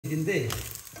斤对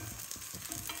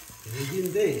，1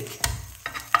斤对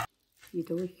，1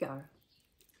兜馅儿。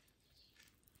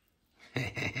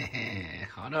嘿嘿嘿嘿，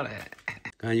好着嘞！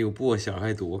看有薄馅儿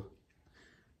还多，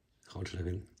好吃的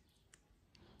很。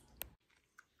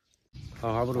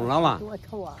好好不中了吧？多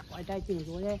臭啊！我在进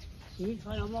屋嘞，一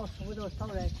朝那毛梳都扫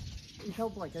来，一条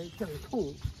薄筋正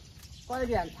虫，搞了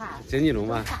点茶。真你中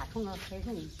吧？大虫了，黑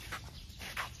虫，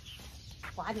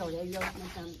刮掉了要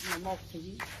那毛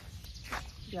皮，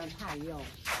点茶也要。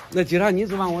那经常你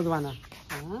做饭我做饭呢？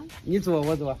嗯。你做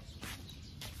我做，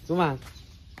做饭。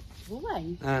做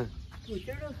饭。嗯。做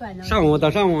今儿的饭呢？上午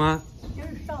到上午啊。今儿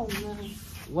上午呢？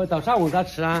我到上午咋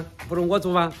吃啊？不中我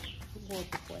做饭。我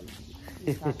不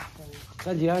会。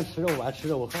咱今天吃肉吧，吃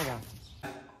肉好吧？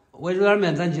我揉点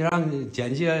面，咱今天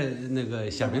煎起那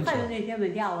个馅饼吃。还有那些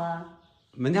焖条啊？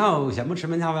焖条先不吃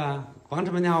焖条呗，光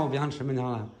吃焖条我不想吃焖条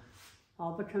了。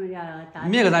哦，不吃焖条了。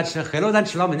明个咱吃，黑了咱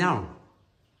吃老焖条。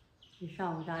你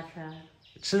上午咋吃？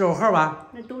吃肉盒吧。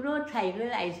那都说菜一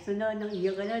个爱吃，那一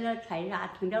个那菜啥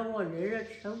腾点我日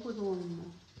吃不中吗？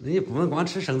那你不能光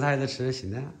吃生菜，得吃新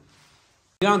的。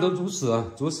两样都做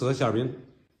色馅饼，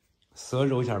色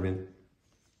肉馅饼。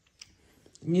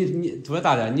你做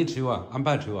大点，你吃我，俺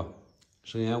爸吃我，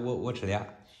剩下我吃俩。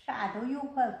啥都有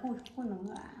块不能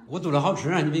啊。我做的好吃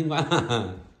啊，你别管。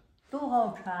都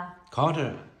好吃啊。可好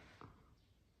吃。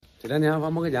这2天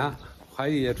我没搁家，快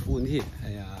递也出问题，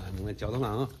哎呀，弄个交通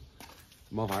浪，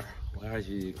没法儿，我还是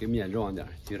去给面装点，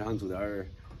经常做点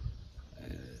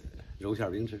肉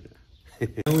馅饼吃吃。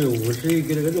我用污水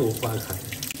给这个肉化开，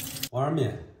碗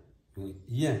面用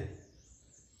盐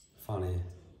放的。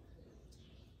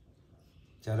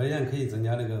加点盐可以增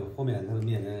加这个和面它的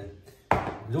面的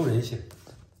柔韧性，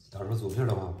到时候做皮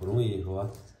的话不容易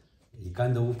说一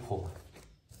擀都破。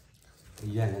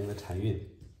盐给它掺匀，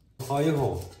好以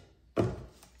后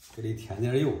给里添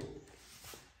点油，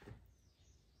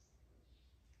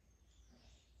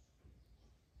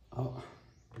好，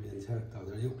面前倒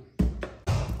点油，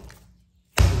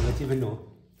蒸个几分钟。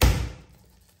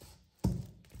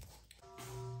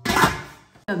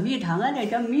这米汤啊，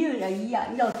这米也一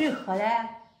样，你要谁喝嘞？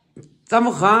咱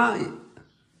们喝。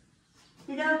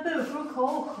你这白水可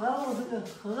我喝个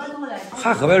多嘞。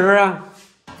还喝白水啊？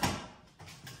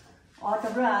哦，这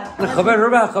不是啊。那喝白水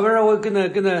呗，喝白水我跟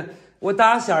那我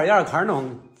打馅儿沿着坎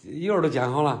弄，油都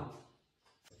煎好了。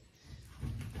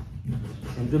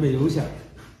先准备肉馅。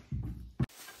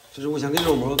这是我先给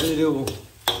肉末给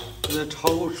它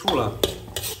炒熟了，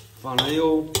放了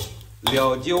有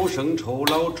料酒、生抽、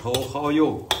老抽、蚝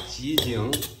油、鸡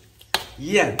精、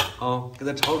盐啊，给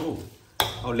它炒熟，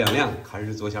好晾凉，开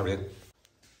始做馅饼。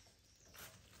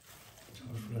炒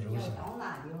熟了肉馅。倒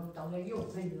辣椒，倒点油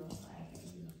很热，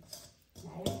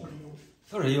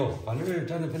都是油，反正是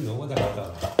咱的盆多，我在这儿倒。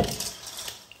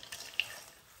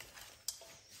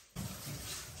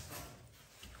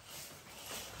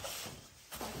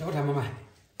要什么买？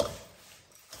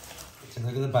现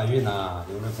在给它拌匀呐，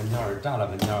用这粉条炸了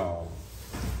粉条。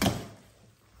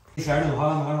馅儿弄好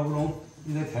了，马上不中，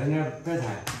你得添点白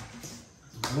菜，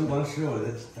不能光吃肉的，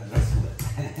蘸点醋的。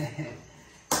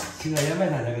青菜、白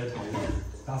菜再给它炒匀，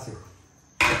打碎。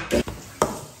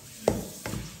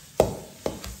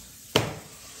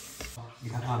你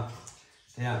看啊，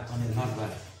这样把面拿出来，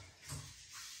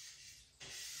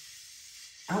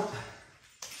好，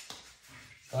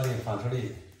搞定放手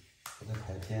里，给它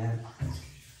拍片，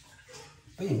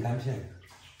不用擀片。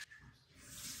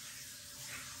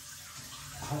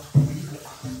好，一个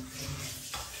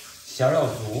馅儿要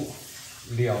足，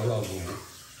料要足，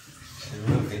吃着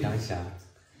非常香。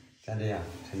咱这样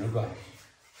抻着转，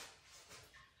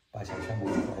把馅全部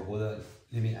包裹在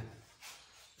里面。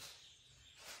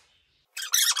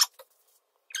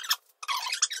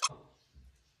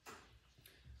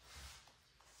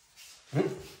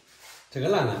这个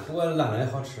烂了，不过烂了也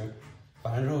好吃，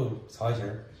拌的时候操一心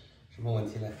儿，什么问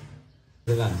题嘞？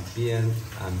按扁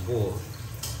按薄，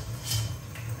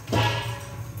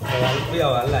不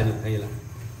要按烂就可以了。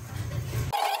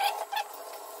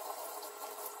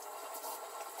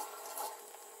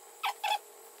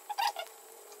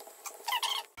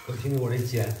搁平锅里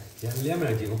煎两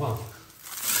面金黄，就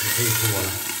可以出锅了。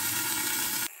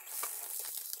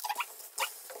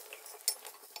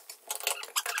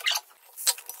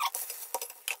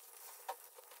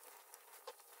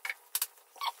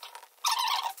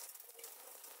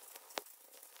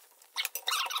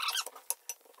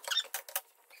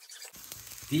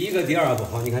第一个、第二个不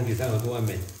好，你看第3个多完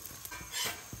美。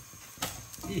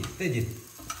咦，得劲，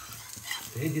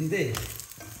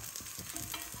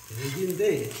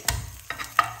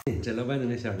这老板弄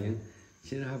的馅饼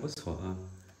其实还不错啊，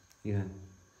你看，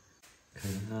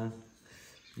看看啊，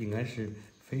应该是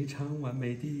非常完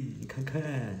美的。你看看，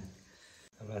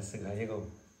老板撕开以后，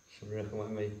是不是很完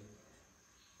美？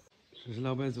这是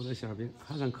老板做的馅饼，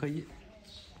还算可以，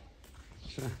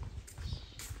是吧？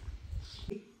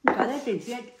你刚才真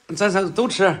别，咱都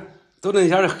吃，都那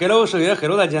馅黑了，剩下黑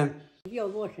了再煎。要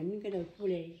多深，你给它补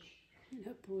嘞，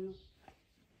那不用。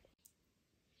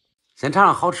先尝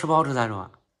尝好吃不好吃再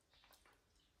说。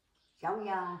香不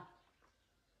香啊？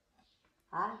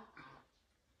啊？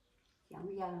香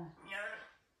不香啊？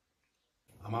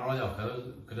俺妈老叫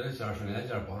给这馅剩下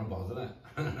馅包成包子来，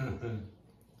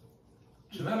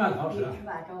吃饭蛮好吃。吃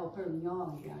饭找个盆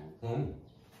舀一下。舀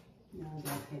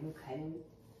点开的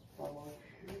包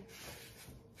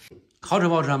吃。好吃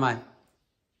不好吃啊，妈？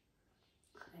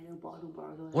开的包成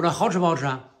包子。我这好吃不好吃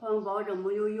啊？包这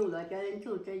没有油了，这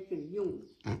就在进油。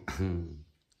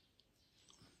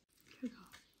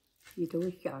一兜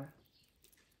馅儿。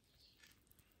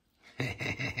嘿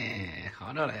嘿嘿嘿，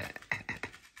好着嘞。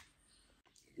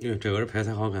这个拍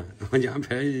才好看，我家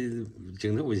拍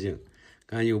镜头不行，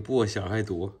感觉又薄馅儿还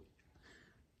多，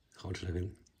好吃的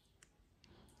很。